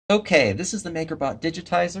Okay, this is the MakerBot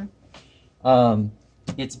Digitizer.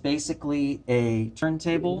 It's basically a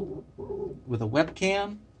turntable with a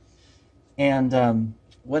webcam, and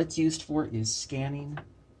what it's used for is scanning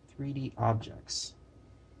 3D objects.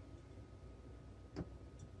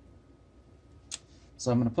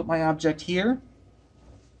 So I'm going to put my object here,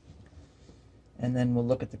 and then we'll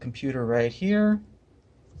look at the computer right here,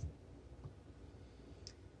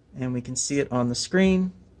 and we can see it on the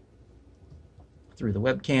screen through the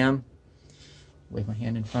webcam. Wave my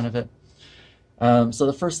hand in front of it. So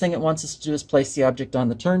the first thing it wants us to do is place the object on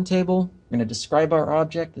the turntable. We're going to describe our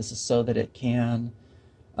object. This is so that it can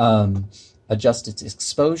adjust its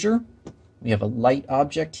exposure. We have a light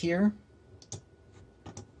object here.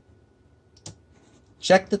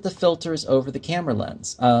 Check that the filter is over the camera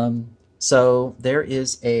lens. So there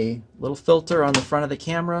is a little filter on the front of the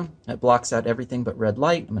camera that blocks out everything but red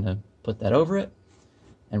light. I'm going to put that over it,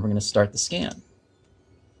 and we're going to start the scan.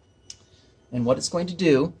 And what it's going to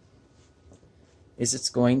do is it's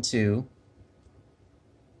going to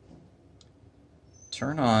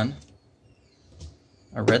turn on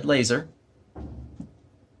a red laser.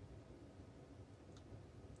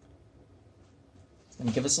 It's going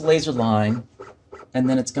to give us a laser line, and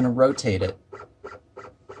then it's going to rotate it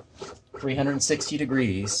 360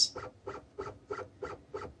 degrees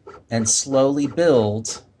and slowly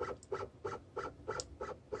build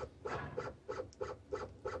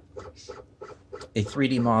a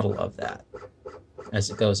 3D model of that as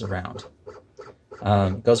it goes around.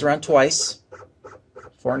 It goes around twice,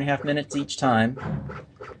 4.5 minutes each time.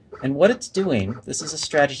 And what it's doing, this is a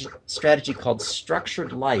strategy called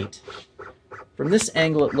structured light. From this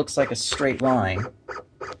angle it looks like a straight line,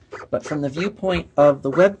 but from the viewpoint of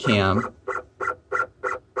the webcam,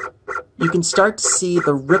 you can start to see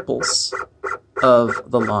the ripples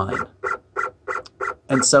of the line.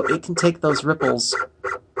 And so it can take those ripples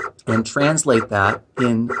and translate that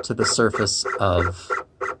into the surface of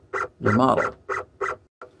your model.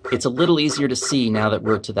 It's a little easier to see now that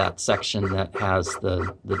we're to that section that has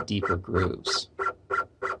the deeper grooves.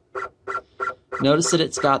 Notice that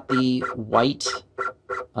it's got the white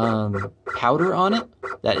powder on it.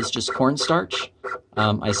 That is just cornstarch.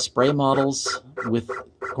 I spray models with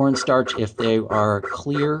cornstarch if they are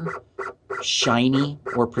clear, shiny,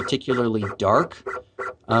 or particularly dark.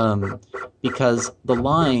 Because the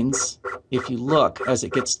lines, if you look, as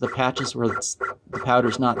it gets to the patches where the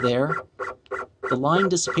powder's not there, the line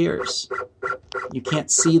disappears. You can't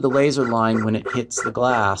see the laser line when it hits the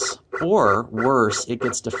glass, or worse, it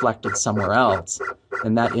gets deflected somewhere else,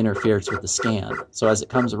 and that interferes with the scan. So as it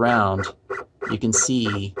comes around, you can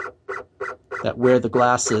see that where the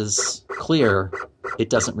glass is clear, it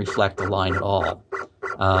doesn't reflect the line at all.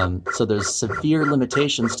 So there's severe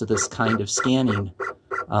limitations to this kind of scanning,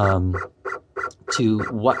 to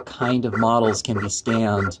what kind of models can be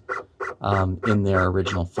scanned in their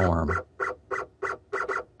original form.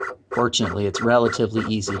 Fortunately, it's relatively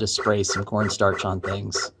easy to spray some cornstarch on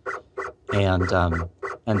things and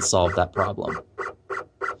solve that problem.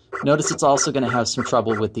 Notice it's also going to have some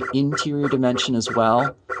trouble with the interior dimension as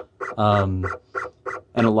well, and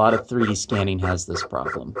a lot of 3D scanning has this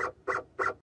problem.